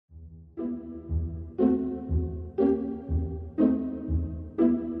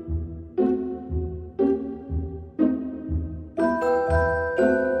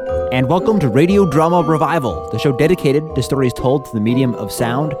and welcome to Radio Drama Revival, the show dedicated to stories told through the medium of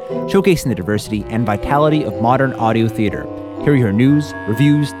sound, showcasing the diversity and vitality of modern audio theater. Here you hear news,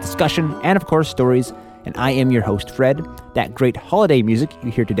 reviews, discussion, and of course stories, and I am your host, Fred. That great holiday music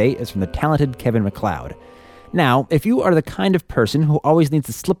you hear today is from the talented Kevin MacLeod. Now, if you are the kind of person who always needs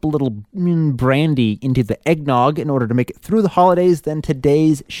to slip a little brandy into the eggnog in order to make it through the holidays, then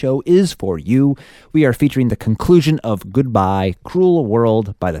today's show is for you. We are featuring the conclusion of Goodbye, Cruel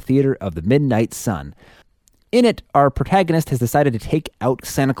World by the Theater of the Midnight Sun. In it, our protagonist has decided to take out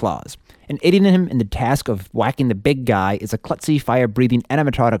Santa Claus, and aiding him in the task of whacking the big guy is a klutzy, fire-breathing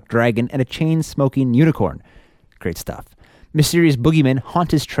animatronic dragon and a chain-smoking unicorn. Great stuff. Mysterious boogeymen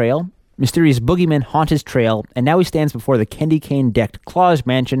haunt his trail, and now he stands before the candy cane-decked Claus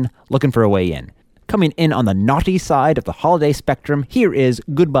mansion looking for a way in. Coming in on the naughty side of the holiday spectrum, here is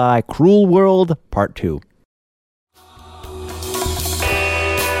Goodbye, Cruel World, Part 2.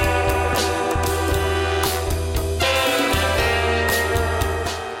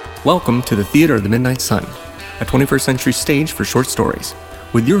 Welcome to the Theater of the Midnight Sun, a 21st century stage for short stories,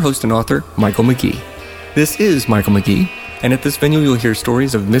 with your host and author, Michael McGee. This is Michael McGee, and at this venue you'll hear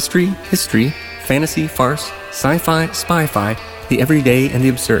stories of mystery, history, fantasy, farce, sci-fi, spy-fi, the everyday, and the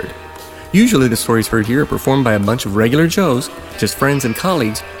absurd. Usually the stories heard here are performed by a bunch of regular Joes, just friends and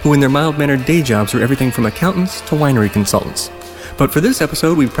colleagues who in their mild-mannered day jobs are everything from accountants to winery consultants. But for this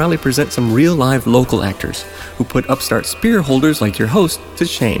episode, we proudly present some real live local actors who put upstart spear holders like your host to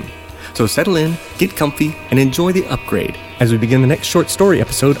shame. So settle in, get comfy, and enjoy the upgrade as we begin the next short story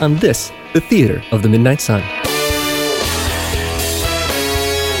episode on this, the Theater of the Midnight Sun.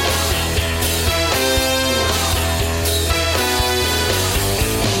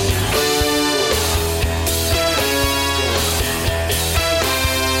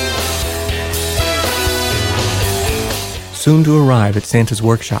 Soon to arrive at Santa's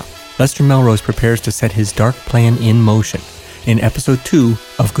workshop, Lester Melrose prepares to set his dark plan in motion in Episode 2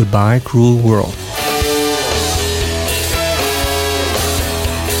 of Goodbye, Cruel World.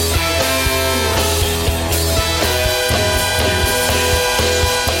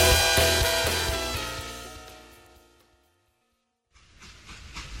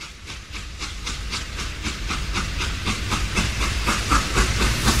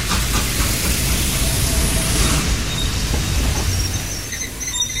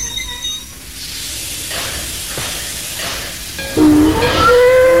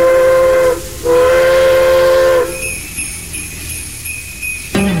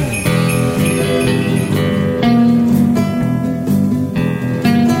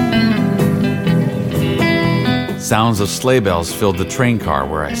 Sounds of sleigh bells filled the train car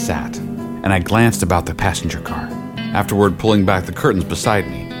where I sat, and I glanced about the passenger car, afterward pulling back the curtains beside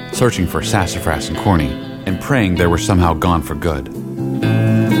me, searching for Sassafras and Corny, and praying they were somehow gone for good.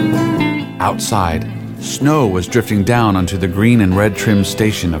 Outside, snow was drifting down onto the green and red trimmed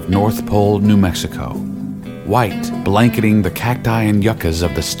station of North Pole, New Mexico, white blanketing the cacti and yuccas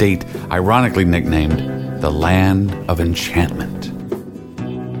of the state ironically nicknamed the Land of Enchantment.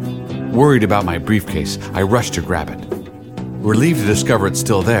 Worried about my briefcase, I rushed to grab it. Relieved to discover it's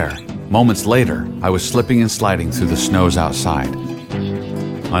still there, moments later, I was slipping and sliding through the snows outside.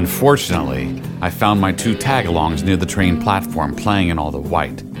 Unfortunately, I found my two tag-alongs near the train platform playing in all the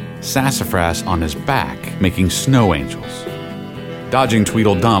white, Sassafras on his back making snow angels. Dodging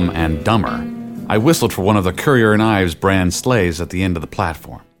Tweedledum and Dumber, I whistled for one of the Currier and Ives brand sleighs at the end of the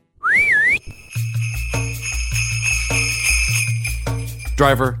platform.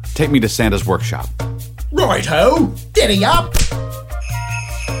 Driver, take me to Santa's workshop. Right-ho! Giddy up!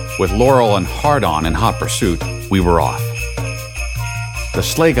 With Laurel and Hard-On in hot pursuit, we were off. The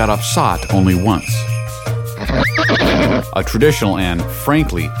sleigh got upsot only once. A traditional and,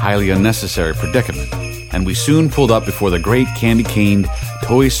 frankly, highly unnecessary predicament, and we soon pulled up before the great candy-caned,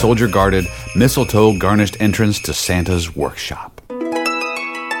 toy soldier-guarded, mistletoe-garnished entrance to Santa's workshop.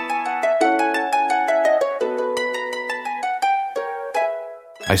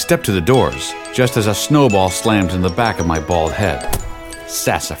 I stepped to the doors, just as a snowball slammed in the back of my bald head.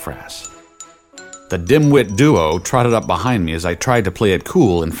 Sassafras. The dim-wit duo trotted up behind me as I tried to play it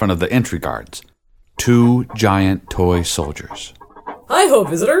cool in front of the entry guards. Two giant toy soldiers. Hi-ho,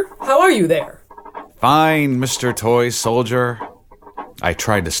 visitor. How are you there? Fine, Mr. Toy Soldier. I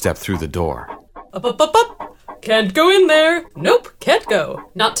tried to step through the door. Up. Can't go in there. Nope, can't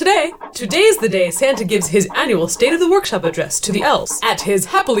go. Not today. Today's the day Santa gives his annual State of the Workshop address to the elves at his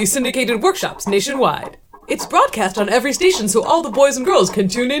happily syndicated workshops nationwide. It's broadcast on every station so all the boys and girls can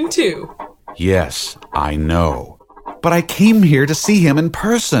tune in too. Yes, I know. But I came here to see him in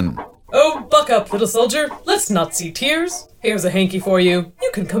person. Oh, buck up, little soldier. Let's not see tears. Here's a hanky for you.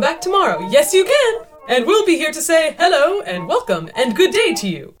 You can come back tomorrow. Yes, you can. And we'll be here to say hello and welcome and good day to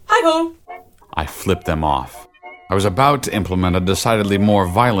you. Hi-ho. I flipped them off. I was about to implement a decidedly more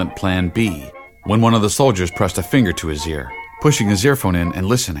violent plan B when one of the soldiers pressed a finger to his ear, pushing his earphone in and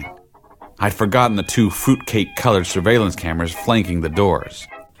listening. I'd forgotten the 2 fruitcake-colored surveillance cameras flanking the doors.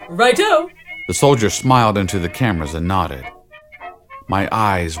 Righto. The soldier smiled into the cameras and nodded. My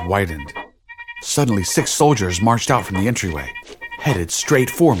eyes widened. Suddenly, 6 soldiers marched out from the entryway, headed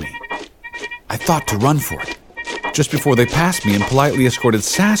straight for me. I thought to run for it, just before they passed me and politely escorted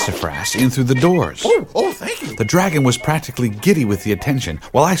Sassafras in through the doors. Oh, thank you. The dragon was practically giddy with the attention,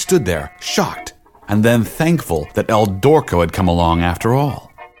 while I stood there, shocked, and then thankful that El Dorco had come along after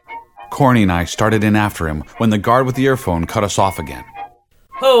all. Corny and I started in after him when the guard with the earphone cut us off again.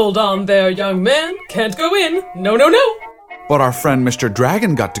 Hold on there, young man. Can't go in. No, no, no. But our friend Mr.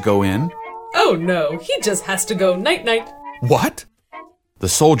 Dragon got to go in. Oh no, he just has to go night-night. What? The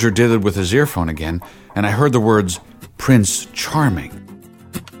soldier did it with his earphone again, and I heard the words, Prince Charming.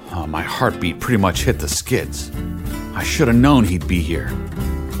 My heartbeat pretty much hit the skids. I should have known he'd be here.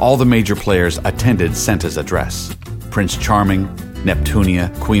 All the major players attended Santa's address. Prince Charming,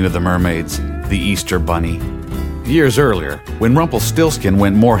 Neptunia, Queen of the Mermaids, the Easter Bunny. Years earlier, when Rumpelstiltskin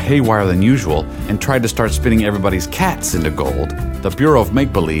went more haywire than usual and tried to start spinning everybody's cats into gold, the Bureau of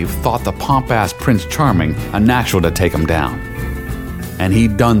Make-Believe thought the pomp-ass Prince Charming a natural to take him down. And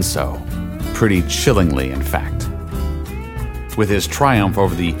he'd done so, pretty chillingly in fact. With his triumph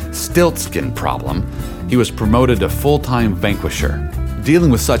over the Stiltskin problem, he was promoted to full-time vanquisher, dealing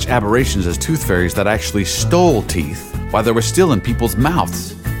with such aberrations as tooth fairies that actually stole teeth while they were still in people's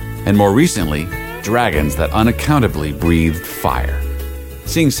mouths, and more recently, dragons that unaccountably breathed fire.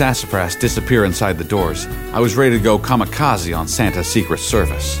 Seeing Sassafras disappear inside the doors, I was ready to go kamikaze on Santa's Secret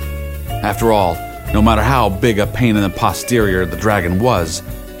Service. After all, no matter how big a pain in the posterior the dragon was,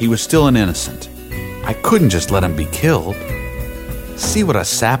 he was still an innocent. I couldn't just let him be killed. See what a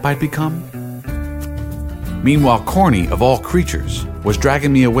sap I'd become? Meanwhile, Corny, of all creatures, was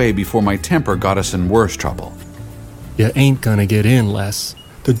dragging me away before my temper got us in worse trouble. You ain't gonna get in, Les.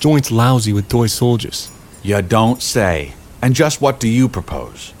 The joint's lousy with toy soldiers. You don't say. And just what do you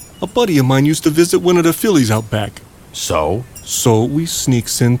propose? A buddy of mine used to visit one of the fillies out back. So? So we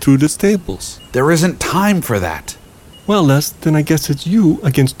sneaks in through the stables. There isn't time for that. Well, Les, then I guess it's you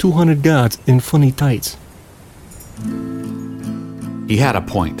against 200 guards in funny tights. He had a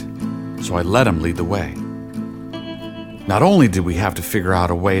point, so I let him lead the way. Not only did we have to figure out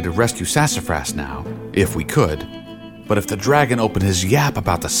a way to rescue Sassafras now, if we could, but if the dragon opened his yap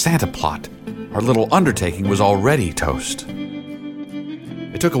about the Santa plot, our little undertaking was already toast.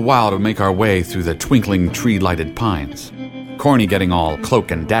 It took a while to make our way through the twinkling tree-lighted pines, Corny getting all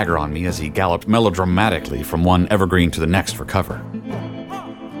cloak and dagger on me as he galloped melodramatically from one evergreen to the next for cover.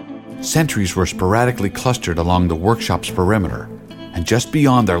 Sentries were sporadically clustered along the workshop's perimeter, and just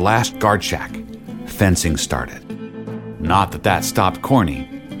beyond their last guard shack, fencing started. Not that that stopped Corny.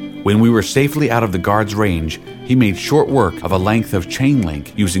 When we were safely out of the guard's range, he made short work of a length of chain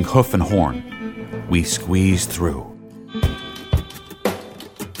link using hoof and horn. We squeezed through.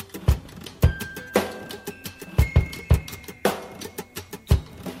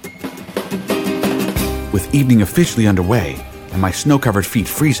 With evening officially underway and my snow-covered feet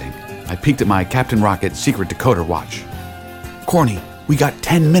freezing, I peeked at my Captain Rocket secret decoder watch. Corny, we got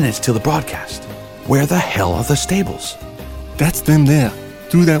 10 minutes till the broadcast. Where the hell are the stables? That's them there,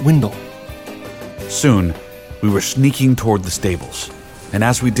 through that window. Soon, we were sneaking toward the stables, and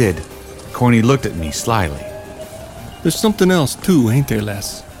as we did, Corny looked at me slyly. There's something else too, ain't there,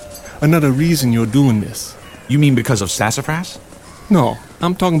 Les? Another reason you're doing this. You mean because of Sassafras? No,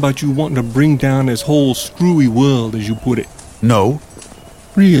 I'm talking about you wanting to bring down this whole screwy world, as you put it. No.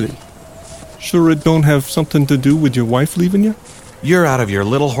 Really? Sure it don't have something to do with your wife leaving you? You're out of your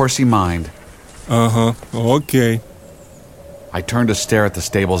little horsey mind. Uh-huh, okay. I turned to stare at the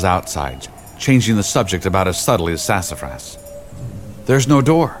stables outside, changing the subject about as subtly as Sassafras. There's no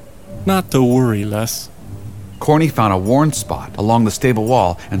door. Not to worry, Les. Corny found a worn spot along the stable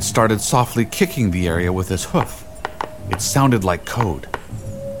wall and started softly kicking the area with his hoof. It sounded like code.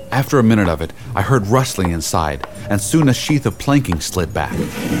 After a minute of it, I heard rustling inside, and soon a sheath of planking slid back.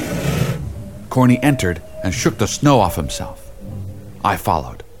 Corny entered and shook the snow off himself. I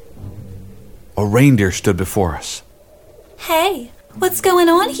followed. A reindeer stood before us. Hey, what's going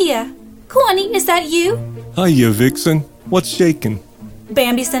on here? Corny, is that you? Hiya, Vixen. What's shaking?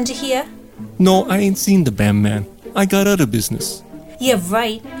 Bambi sent you here? No, I ain't seen the Bam Man. I got other business. Yeah,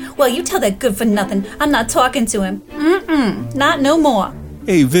 right. Well, you tell that good-for-nothing I'm not talking to him. Not no more.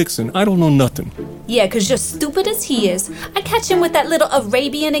 Hey, Vixen, I don't know nothing. Yeah, 'cause you're stupid as he is. I catch him with that little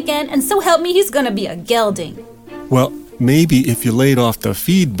Arabian again, and so help me, he's gonna be a gelding. Well, maybe if you laid off the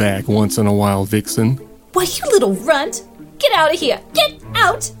feedback once in a while, Vixen. Why, you little runt! Get out of here! Get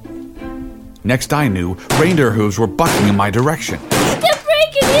out! Next I knew, reindeer hooves were bucking in my direction. They're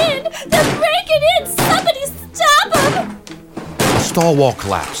breaking in! They're breaking in! Somebody stop them! A stall wall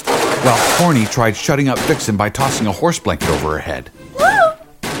collapsed, while Corny tried shutting up Vixen by tossing a horse blanket over her head. Woo!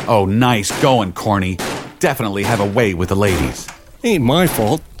 Oh, nice going, Corny. Definitely have a way with the ladies. Ain't my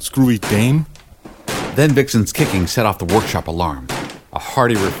fault, screwy dame. Then Vixen's kicking set off the workshop alarm, a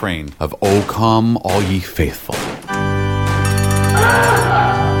hearty refrain of "O come, all ye faithful."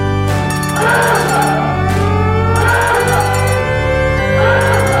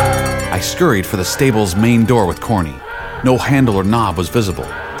 I scurried for the stable's main door with Corny. No handle or knob was visible.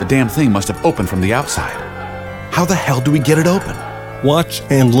 The damn thing must have opened from the outside. How the hell do we get it open? Watch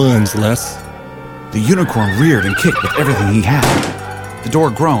and learn, Les. The unicorn reared and kicked with everything he had. The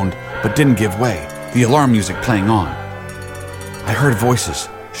door groaned, but didn't give way, the alarm music playing on. I heard voices,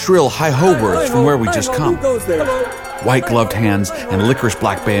 shrill hi-ho words from where we just come. White-gloved hands and licorice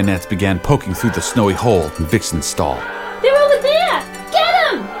black bayonets began poking through the snowy hole in Vixen's stall. They're over there! Get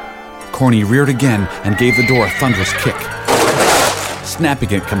them! Corny reared again and gave the door a thunderous kick,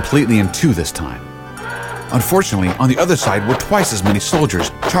 snapping it completely in two this time. Unfortunately, on the other side were twice as many soldiers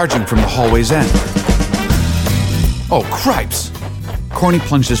charging from the hallway's end. Oh, cripes! Corny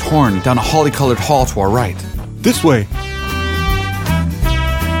plunged his horn down a holly-colored hall to our right. This way!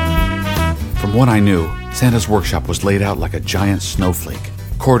 From what I knew, Santa's workshop was laid out like a giant snowflake,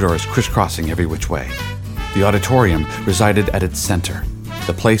 corridors crisscrossing every which way. The auditorium resided at its center,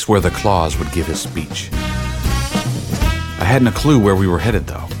 the place where the Claus would give his speech. I hadn't a clue where we were headed,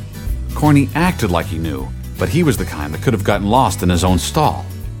 though. Corny acted like he knew, but he was the kind that could have gotten lost in his own stall.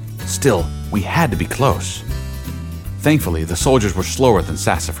 Still, we had to be close. Thankfully, the soldiers were slower than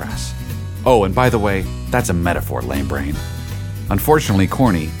Sassafras. Oh, and by the way, that's a metaphor, lame brain. Unfortunately,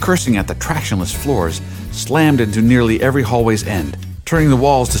 Corny, cursing at the tractionless floors, slammed into nearly every hallway's end, turning the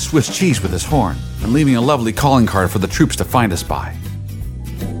walls to Swiss cheese with his horn, and leaving a lovely calling card for the troops to find us by.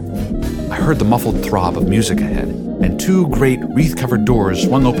 I heard the muffled throb of music ahead, and two great wreath-covered doors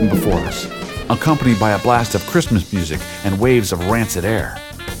swung open before us, accompanied by a blast of Christmas music and waves of rancid air.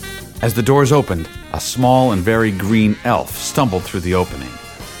 As the doors opened, a small and very green elf stumbled through the opening,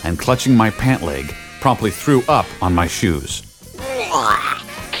 and clutching my pant leg, promptly threw up on my shoes.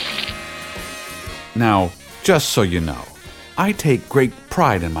 Now, just so you know, I take great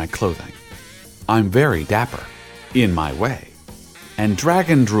pride in my clothing. I'm very dapper, in my way. And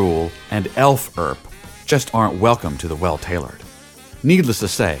dragon drool and elf erp just aren't welcome to the well-tailored. Needless to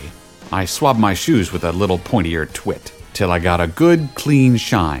say, I swabbed my shoes with a little pointy-eared twit till I got a good, clean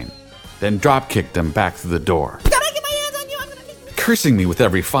shine, then drop-kicked them back through the door. Cursing me with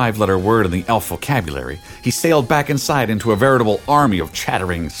every 5-letter word in the elf vocabulary, he sailed back inside into a veritable army of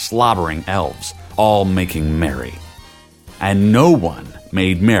chattering, slobbering elves, all making merry. And no one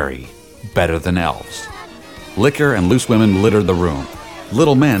made merry better than elves. Liquor and loose women littered the room.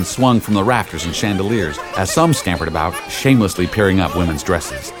 Little men swung from the rafters and chandeliers as some scampered about, shamelessly peering up women's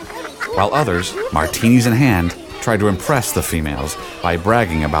dresses, while others, martinis in hand, tried to impress the females by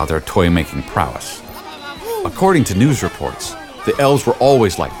bragging about their toy-making prowess. According to news reports, the elves were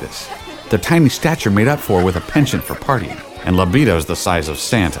always like this, their tiny stature made up for with a penchant for partying, and libidos the size of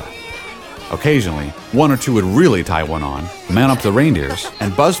Santa. Occasionally, one or two would really tie one on, man up the reindeers,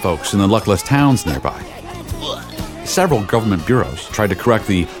 and buzz folks in the luckless towns nearby. Several government bureaus tried to correct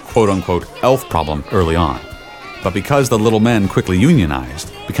the quote-unquote elf problem early on, but because the little men quickly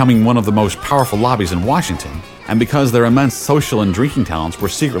unionized, becoming one of the most powerful lobbies in Washington, and because their immense social and drinking talents were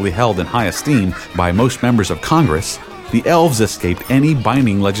secretly held in high esteem by most members of Congress, the elves escaped any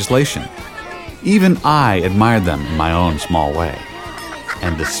binding legislation. Even I admired them in my own small way,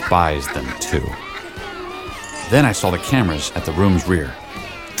 and despised them too. Then I saw the cameras at the room's rear.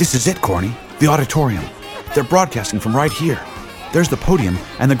 This is it, Corny, the auditorium. They're broadcasting from right here. There's the podium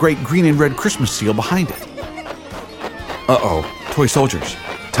and the great green and red Christmas seal behind it. Uh-oh, toy soldiers.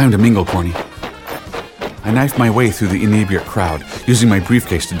 Time to mingle, Corny. I knifed my way through the inebriate crowd, using my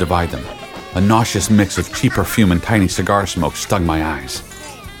briefcase to divide them. A nauseous mix of cheap perfume and tiny cigar smoke stung my eyes.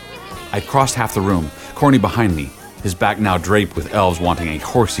 I'd crossed half the room, Corny behind me, his back now draped with elves wanting a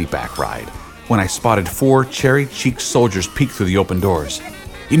horsey back ride, when I spotted 4 cherry-cheeked soldiers peek through the open doors.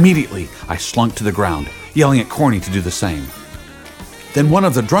 Immediately, I slunk to the ground, yelling at Corny to do the same. Then one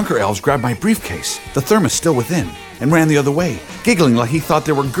of the drunker elves grabbed my briefcase, the thermos still within, and ran the other way, giggling like he thought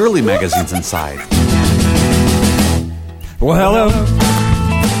there were girly magazines inside. Well, hello,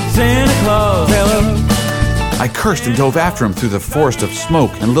 Santa Claus, hello. I cursed and dove after him through the forest of smoke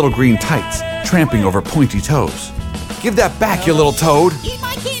and little green tights, tramping over pointy toes. Give that back, you little toad!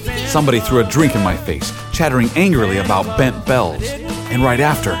 Somebody threw a drink in my face, chattering angrily about bent bells. And right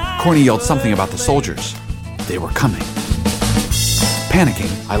after, Corny yelled something about the soldiers. They were coming.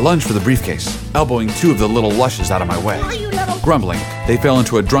 Panicking, I lunged for the briefcase, elbowing two of the little lushes out of my way. Grumbling, they fell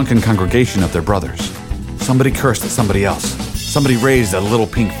into a drunken congregation of their brothers. Somebody cursed at somebody else. Somebody raised a little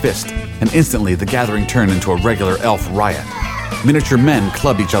pink fist, and instantly the gathering turned into a regular elf riot. Miniature men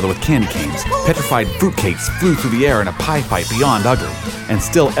clubbed each other with candy canes, petrified fruitcakes flew through the air in a pie fight beyond ugly, and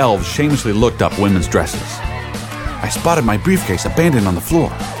still elves shamelessly looked up women's dresses. I spotted my briefcase abandoned on the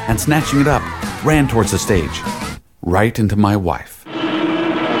floor, and snatching it up, ran towards the stage, right into my wife.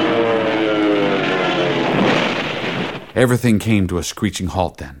 Everything came to a screeching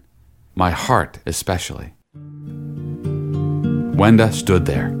halt then, my heart especially. Wenda stood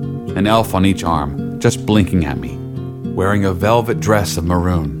there, an elf on each arm, just blinking at me, wearing a velvet dress of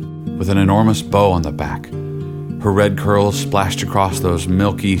maroon with an enormous bow on the back. Her red curls splashed across those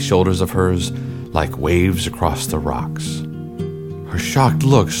milky shoulders of hers like waves across the rocks. Her shocked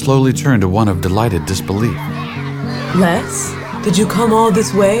look slowly turned to one of delighted disbelief. Les, did you come all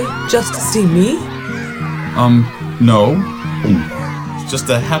this way just to see me? No. It's just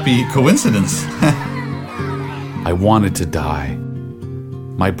a happy coincidence. I wanted to die.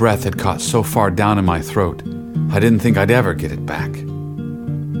 My breath had caught so far down in my throat, I didn't think I'd ever get it back.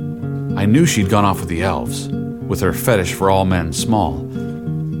 I knew she'd gone off with the elves, with her fetish for all men small.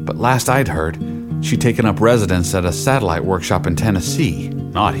 But last I'd heard, she'd taken up residence at a satellite workshop in Tennessee,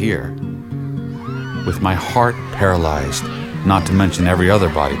 not here. With my heart paralyzed, not to mention every other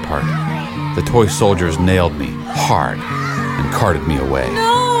body part, the toy soldiers nailed me hard and carted me away. No!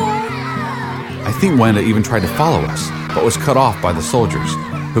 I think Wenda even tried to follow us, but was cut off by the soldiers,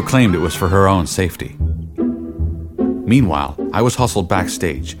 who claimed it was for her own safety. Meanwhile, I was hustled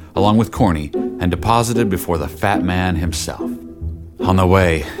backstage, along with Corny, and deposited before the fat man himself. On the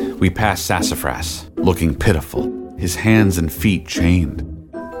way, we passed Sassafras, looking pitiful, his hands and feet chained.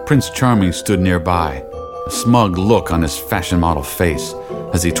 Prince Charming stood nearby, a smug look on his fashion model face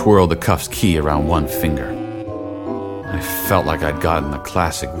as he twirled the cuff's key around one finger. I felt like I'd gotten the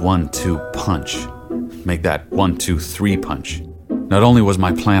classic 1-2 punch. Make that 1-2-3 punch. Not only was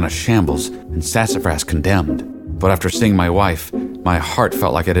my plan a shambles and Sassafras condemned, but after seeing my wife, my heart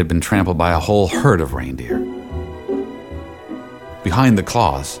felt like it had been trampled by a whole herd of reindeer. Behind the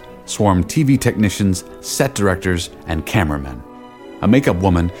claws swarmed TV technicians, set directors, and cameramen. A makeup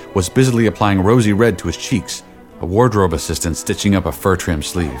woman was busily applying rosy red to his cheeks, a wardrobe assistant stitching up a fur-trimmed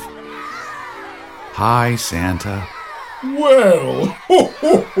sleeve. Hi, Santa. Well, ho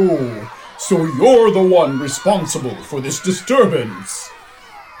ho ho! So you're the one responsible for this disturbance.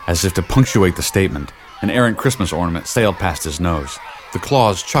 As if to punctuate the statement, an errant Christmas ornament sailed past his nose. The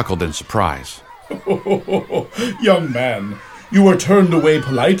claws chuckled in surprise. Young man, you were turned away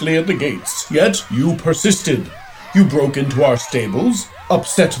politely at the gates, yet you persisted. You broke into our stables,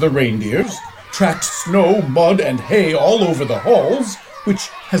 upset the reindeers, tracked snow, mud, and hay all over the halls, which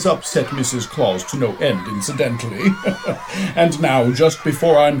has upset Mrs. Claus to no end, incidentally. And now, just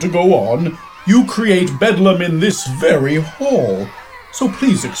before I'm to go on, you create bedlam in this very hall. So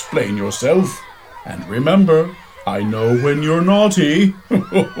please explain yourself. And remember, I know when you're naughty.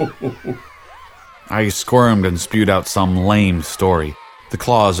 I squirmed and spewed out some lame story, the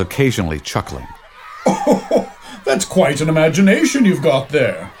claws occasionally chuckling. Oh, that's quite an imagination you've got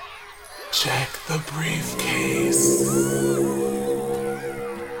there. Check the briefcase.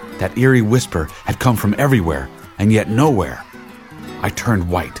 That eerie whisper had come from everywhere, and yet nowhere. I turned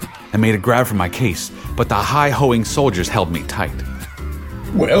white and made a grab for my case, but the high-hoeing soldiers held me tight.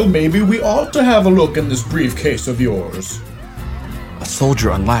 Well, maybe we ought to have a look in this briefcase of yours. A soldier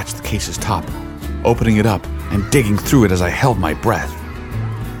unlatched the case's top, opening it up and digging through it as I held my breath.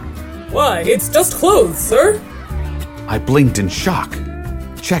 Why, it's just clothes, sir. I blinked in shock,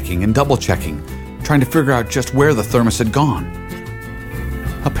 checking and double-checking, trying to figure out just where the thermos had gone.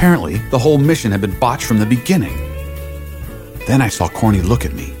 Apparently, the whole mission had been botched from the beginning. Then I saw Corny look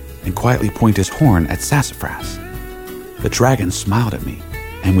at me and quietly point his horn at Sassafras. The dragon smiled at me,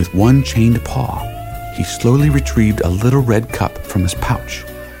 and with one chained paw, he slowly retrieved a little red cup from his pouch.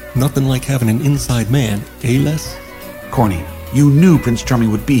 Nothing like having an inside man, eh, Les? Corny, you knew Prince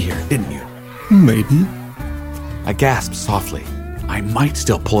Charming would be here, didn't you? Maybe. I gasped softly. I might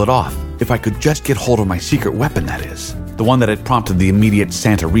still pull it off, if I could just get hold of my secret weapon, that is. The one that had prompted the immediate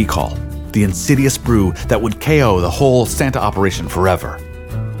Santa recall. The insidious brew that would KO the whole Santa operation forever.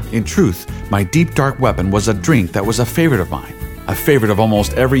 In truth, my deep dark weapon was a drink that was a favorite of mine, a favorite of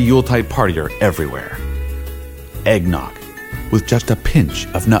almost every Yuletide partier everywhere. Eggnog, with just a pinch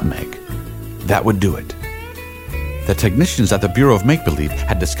of nutmeg. That would do it. The technicians at the Bureau of Make-Believe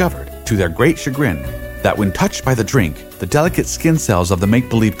had discovered, to their great chagrin, that when touched by the drink, the delicate skin cells of the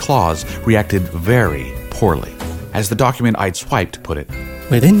make-believe claws reacted very poorly. As the document I'd swiped put it,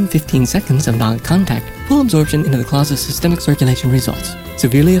 within 15 seconds of Nog contact, full absorption into the claw's systemic circulation results,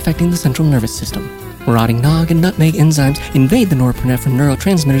 severely affecting the central nervous system. Rotting Nog and nutmeg enzymes invade the norepinephrine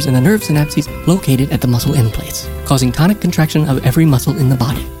neurotransmitters in the nerve synapses located at the muscle end plates, causing tonic contraction of every muscle in the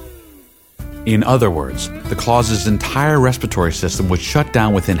body. In other words, the claw's entire respiratory system would shut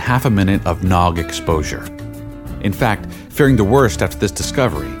down within half a minute of Nog exposure. In fact, fearing the worst after this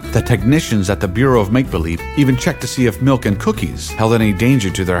discovery, the technicians at the Bureau of Make-Believe even checked to see if milk and cookies held any danger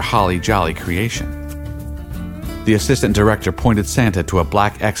to their holly jolly creation. The assistant director pointed Santa to a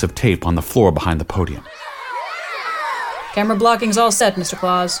black X of tape on the floor behind the podium. Camera blocking's all set, Mr.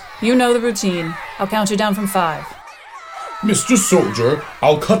 Claus. You know the routine. I'll count you down from 5. Mr. Soldier,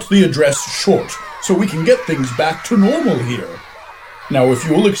 I'll cut the address short so we can get things back to normal here. Now, if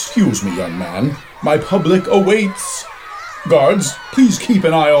you'll excuse me, young man, my public awaits. Guards, please keep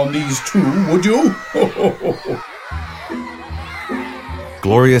an eye on these two, would you?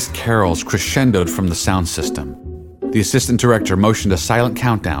 Glorious carols crescendoed from the sound system. The assistant director motioned a silent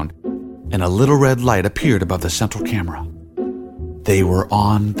countdown, and a little red light appeared above the central camera. They were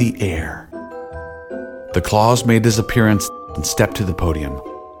on the air. The Claus made his appearance and stepped to the podium.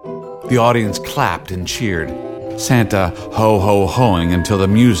 The audience clapped and cheered, Santa ho-ho-hoing until the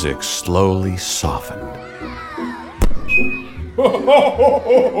music slowly softened.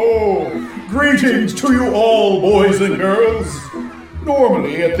 Greetings to you all, boys and girls.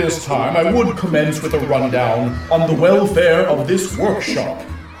 Normally, at this time, I would commence with a rundown on the welfare of this workshop,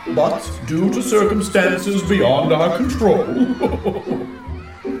 but due to circumstances beyond our control...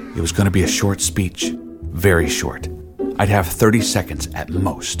 It was going to be a short speech. Very short. I'd have 30 seconds at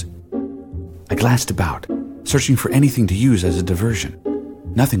most. I glanced about, searching for anything to use as a diversion.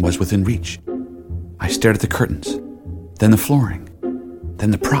 Nothing was within reach. I stared at the curtains, then the flooring,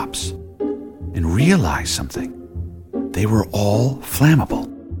 then the props, and realized something. They were all flammable.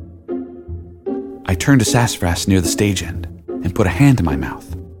 I turned to Sassafras near the stage end and put a hand to my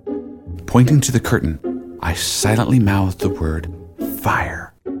mouth. Pointing to the curtain, I silently mouthed the word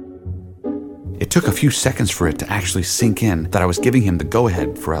fire. It took a few seconds for it to actually sink in that I was giving him the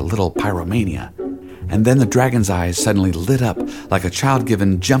go-ahead for a little pyromania, and then the dragon's eyes suddenly lit up like a child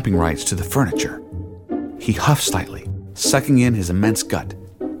given jumping rights to the furniture. He huffed slightly, sucking in his immense gut,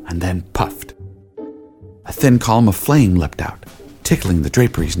 and then puffed. A thin column of flame leapt out, tickling the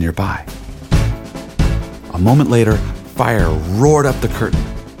draperies nearby. A moment later, fire roared up the curtain.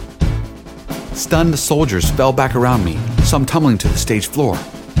 Stunned soldiers fell back around me, some tumbling to the stage floor.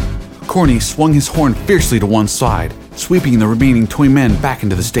 Corny swung his horn fiercely to one side, sweeping the remaining toy men back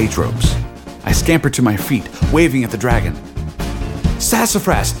into the stage ropes. I scampered to my feet, waving at the dragon.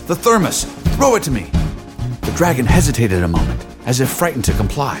 Sassafras, the thermos! Throw it to me! The dragon hesitated a moment, as if frightened to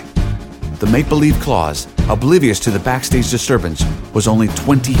comply. The make-believe Claus, oblivious to the backstage disturbance, was only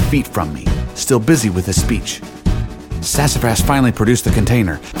 20 feet from me, still busy with his speech. Sassafras finally produced the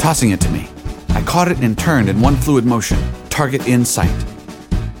container, tossing it to me. I caught it and turned in one fluid motion, target in sight.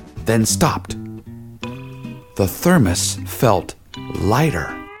 Then stopped. The thermos felt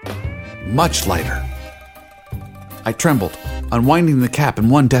lighter. Much lighter. I trembled, unwinding the cap in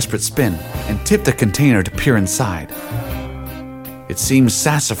one desperate spin, and tipped the container to peer inside. It seems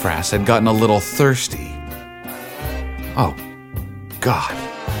Sassafras had gotten a little thirsty. Oh, God.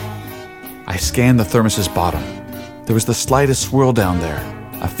 I scanned the thermos's bottom. There was the slightest swirl down there.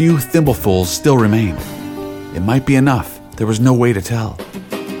 A few thimblefuls still remained. It might be enough. There was no way to tell.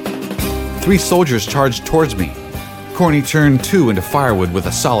 3 soldiers charged towards me. Corny turned 2 into firewood with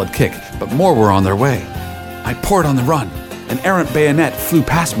a solid kick, but more were on their way. I poured on the run. An errant bayonet flew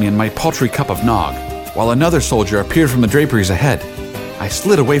past me in my paltry cup of nog, while another soldier appeared from the draperies ahead. I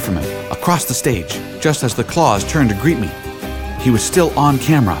slid away from him, across the stage, just as the Claus turned to greet me. He was still on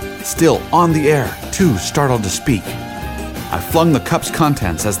camera, still on the air, too startled to speak. I flung the cup's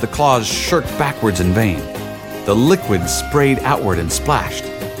contents as the Claus shirked backwards in vain. The liquid sprayed outward and splashed.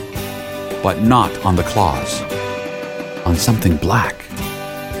 But not on the Claus. On something black.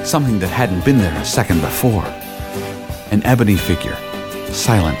 Something that hadn't been there a second before. An ebony figure,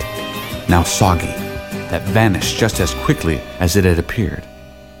 silent, now soggy, that vanished just as quickly as it had appeared.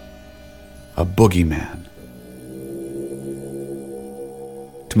 A boogeyman.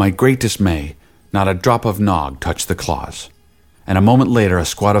 To my great dismay, not a drop of nog touched the Claus, and a moment later a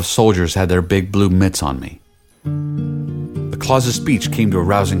squad of soldiers had their big blue mitts on me. The Claus's speech came to a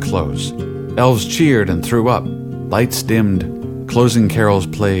rousing close. Elves cheered and threw up. Lights dimmed, closing carols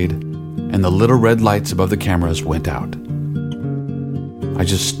played, and the little red lights above the cameras went out. I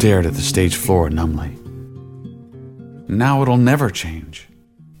just stared at the stage floor numbly. Now it'll never change.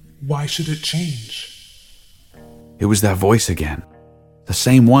 Why should it change? It was that voice again, the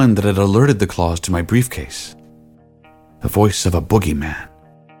same one that had alerted the Claus to my briefcase. The voice of a boogeyman.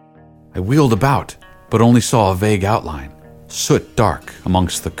 I wheeled about, but only saw a vague outline, soot dark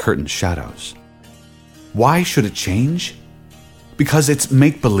amongst the curtained shadows. Why should it change? Because it's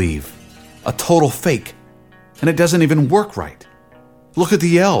make-believe, a total fake, and it doesn't even work right. Look at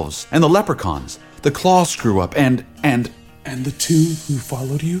the elves and the leprechauns, the Claus screw-up, and... And the two who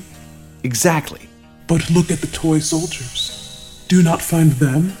followed you? Exactly. But look at the toy soldiers. Do you not find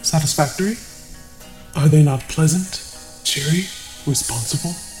them satisfactory? Are they not pleasant, cheery,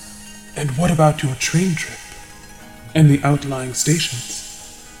 responsible? And what about your train trip? And the outlying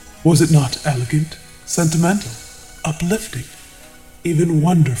stations? Was it not elegant, sentimental, uplifting, even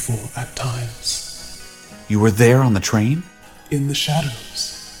wonderful at times? You were there on the train? In the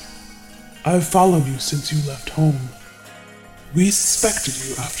shadows. I've followed you since you left home. We suspected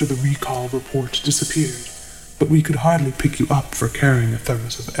you after the recall report disappeared, but we could hardly pick you up for carrying a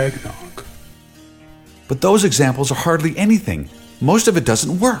thermos of eggnog. But those examples are hardly anything. Most of it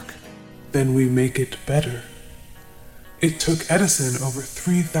doesn't work. Then we make it better. It took Edison over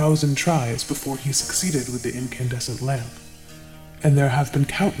 3,000 tries before he succeeded with the incandescent lamp, and there have been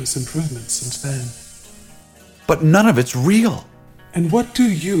countless improvements since then. But none of it's real. And what do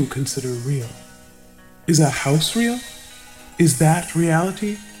you consider real? Is a house real? Is that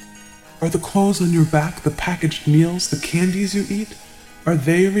reality? Are the clothes on your back, the packaged meals, the candies you eat, are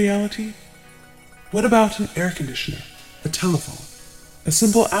they reality? What about an air conditioner, a telephone, a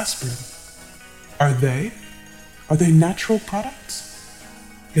simple aspirin? Are they? Are they natural products?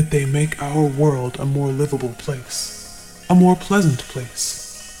 Yet they make our world a more livable place, a more pleasant place.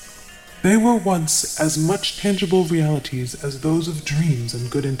 They were once as much tangible realities as those of dreams and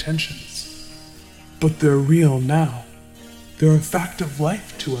good intentions. But they're real now. They're a fact of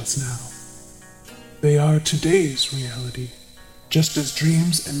life to us now. They are today's reality, just as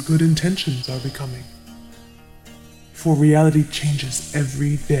dreams and good intentions are becoming. For reality changes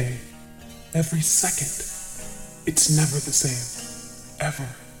every day, every second. It's never the same, ever.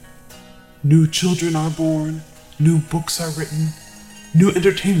 New children are born, new books are written, new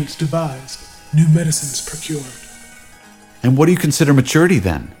entertainments devised, new medicines procured. And what do you consider maturity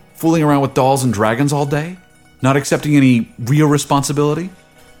then? Fooling around with dolls and dragons all day? Not accepting any real responsibility?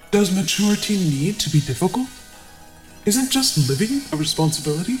 Does maturity need to be difficult? Isn't just living a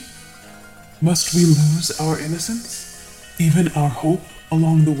responsibility? Must we lose our innocence? Even our hope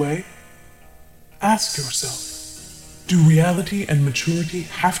along the way? Ask yourself, do reality and maturity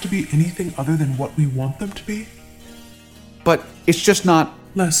have to be anything other than what we want them to be? But it's just not...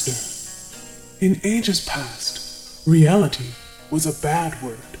 Lester, in ages past, reality was a bad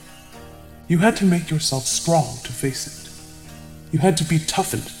word. You had to make yourself strong to face it. You had to be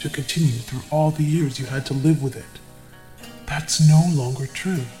toughened to continue through all the years you had to live with it. That's no longer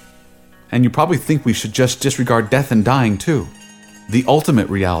true. And you probably think we should just disregard death and dying too. The ultimate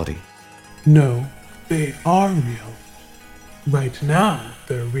reality. No, they are real. Right now,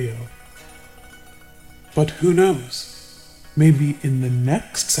 they're real. But who knows? Maybe in the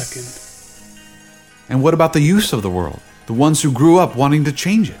next second. And what about the youth of the world? The ones who grew up wanting to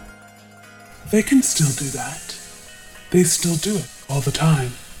change it? They can still do that. They still do it all the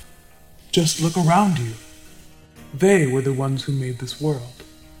time. Just look around you. They were the ones who made this world,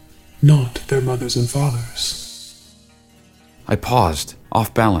 not their mothers and fathers. I paused,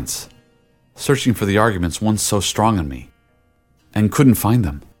 off balance, searching for the arguments once so strong in me, and couldn't find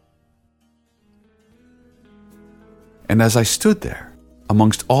them. And as I stood there,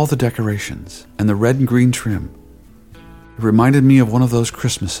 amongst all the decorations and the red and green trim, it reminded me of one of those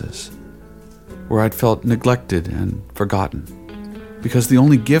Christmases where I'd felt neglected and forgotten, because the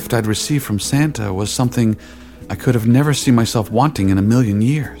only gift I'd received from Santa was something I could have never seen myself wanting in a million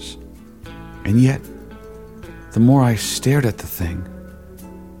years. And yet, the more I stared at the thing,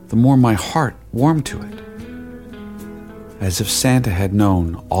 the more my heart warmed to it, as if Santa had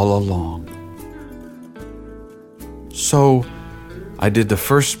known all along. So, I did the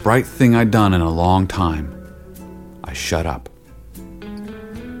first bright thing I'd done in a long time. I shut up.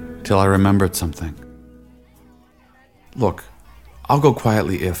 Till I remembered something. Look, I'll go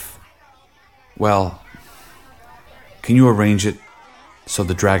quietly if... Well, can you arrange it so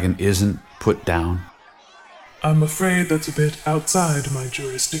the dragon isn't put down? I'm afraid that's a bit outside my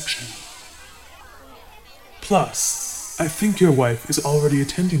jurisdiction. Plus, I think your wife is already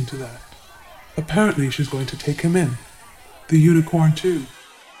attending to that. Apparently she's going to take him in. The unicorn, too.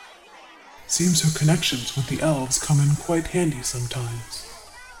 Seems her connections with the elves come in quite handy sometimes.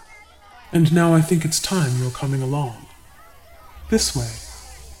 And now I think it's time you're coming along. This way.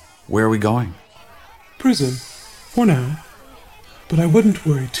 Where are we going? Prison, for now. But I wouldn't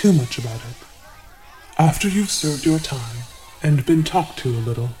worry too much about it. After you've served your time and been talked to a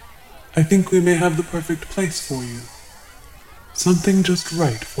little, I think we may have the perfect place for you. Something just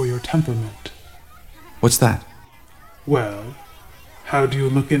right for your temperament. What's that? Well, how do you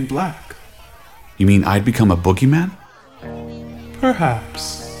look in black? You mean I'd become a boogeyman?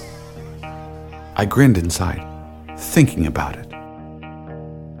 Perhaps. I grinned inside, thinking about it.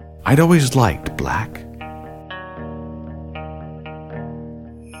 I'd always liked black.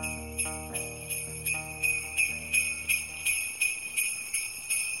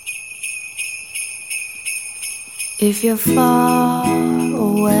 If you're far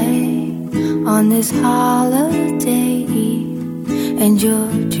away on this holiday and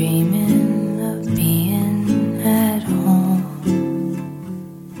you're dreaming of being at home,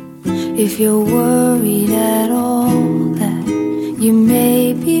 if you're worried at all that you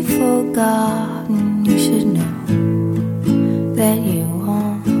may be forgotten, you should know that you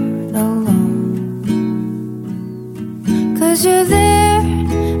aren't alone. 'Cause you're there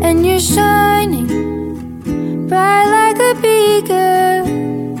and you're shining bright like a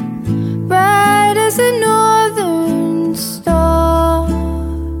beacon, bright as a northern star.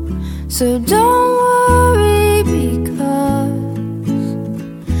 So don't worry, because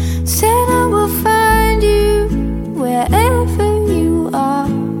Santa will find you wherever you are.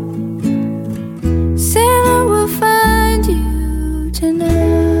 Santa will find you tonight.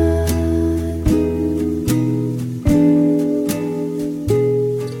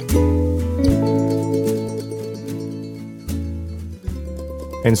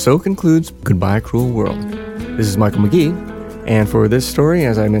 And so concludes Goodbye Cruel World. This is Michael McGee, and for this story,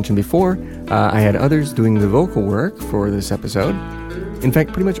 as I mentioned before, I had others doing the vocal work for this episode. In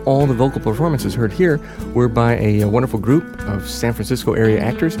fact, pretty much all the vocal performances heard here were by a wonderful group of San Francisco area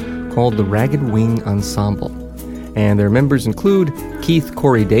actors called the Ragged Wing Ensemble. And their members include Keith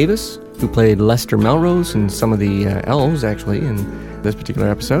Corey Davis, who played Lester Melrose and some of the elves, actually, in this particular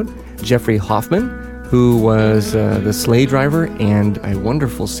episode. Jeffrey Hoffman, who was the sleigh driver and a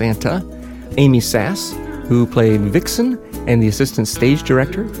wonderful Santa. Amy Sass, who played Vixen and the assistant stage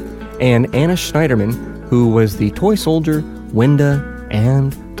director. And Anna Schneiderman, who was the toy soldier, Wenda,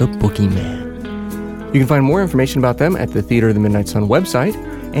 and the boogeyman. You can find more information about them at the Theater of the Midnight Sun website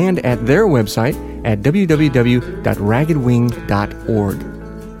and at their website at www.raggedwing.org.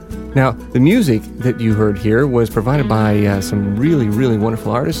 Now, the music that you heard here was provided by some really, really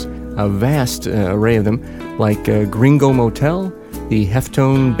wonderful artists, a vast array of them, like Gringo Motel, the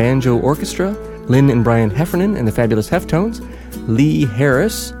Heftone Banjo Orchestra, Lynn and Brian Heffernan and the Fabulous Heftones, Lee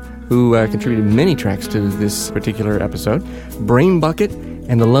Harris, who contributed many tracks to this particular episode, Brain Bucket,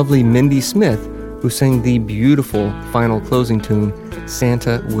 and the lovely Mindy Smith, who sang the beautiful final closing tune,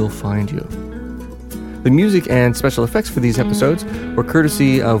 Santa Will Find You. The music and special effects for these episodes were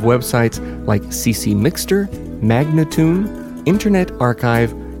courtesy of websites like CC Mixter, Magnatune, Internet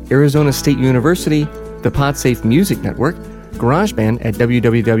Archive, Arizona State University, the PodSafe Music Network, GarageBand at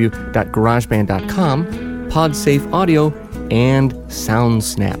www.garageband.com, PodSafe Audio, and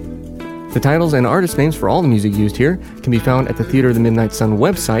SoundSnap. The titles and artist names for all the music used here can be found at the Theater of the Midnight Sun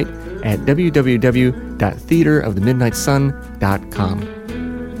website at www.theaterofthemidnightsun.com.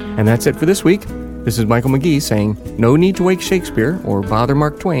 And that's it for this week. This is Michael McGee saying, no need to wake Shakespeare or bother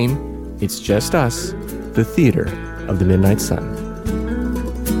Mark Twain. It's just us, the Theater of the Midnight Sun.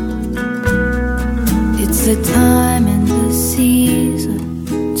 It's the time and the season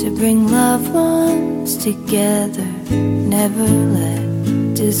to bring loved ones together. Never let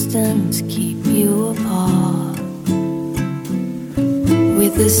distance keep you apart.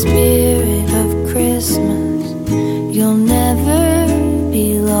 With the spirit of Christmas, you'll never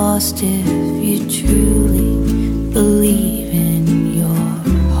be lost if you truly believe in your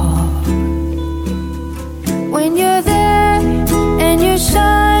heart. When you're there and you're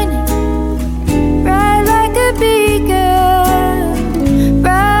shining bright like a beacon,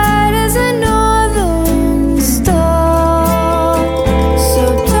 bright as a northern star.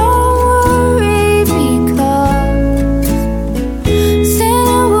 So don't worry, because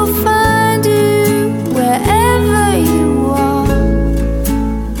Santa will find you wherever you are.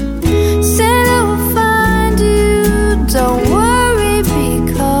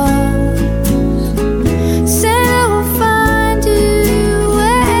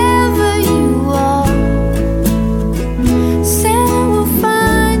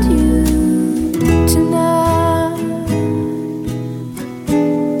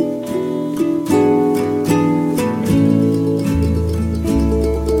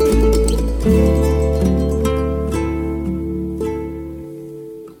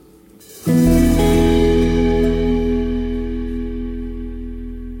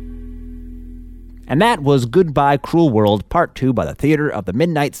 And that was Goodbye Cruel World Part 2 by the Theater of the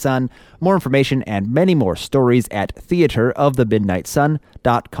Midnight Sun. More information and many more stories at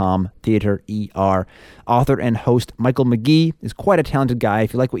theaterofthemidnightsun.com, Theater ER. Author and host Michael McGee is quite a talented guy.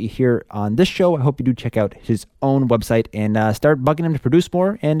 If you like what you hear on this show, I hope you do check out his own website and start bugging him to produce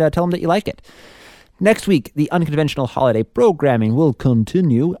more and tell him that you like it. Next week, the unconventional holiday programming will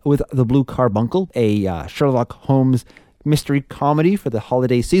continue with The Blue Carbuncle, a Sherlock Holmes mystery comedy for the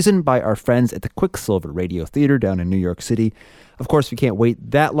holiday season by our friends at the Quicksilver Radio Theater down in New York City. Of course, if you can't wait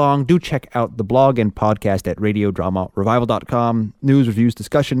that long, do check out the blog and podcast at radiodramarevival.com. News, reviews,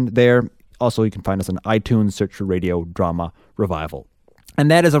 discussion there. Also, you can find us on iTunes, search for Radio Drama Revival. And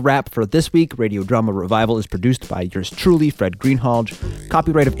that is a wrap for this week. Radio Drama Revival is produced by yours truly, Fred Greenhalgh.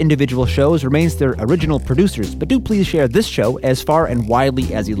 Copyright of individual shows remains their original producers, but do please share this show as far and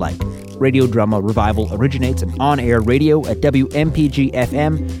widely as you like. Radio Drama Revival originates in on-air radio at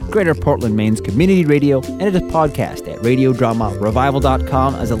WMPG-FM, Greater Portland, Maine's community radio, and it is podcast at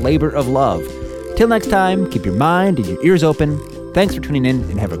radiodramarevival.com as a labor of love. Till next time, keep your mind and your ears open. Thanks for tuning in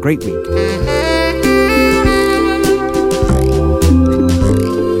and have a great week.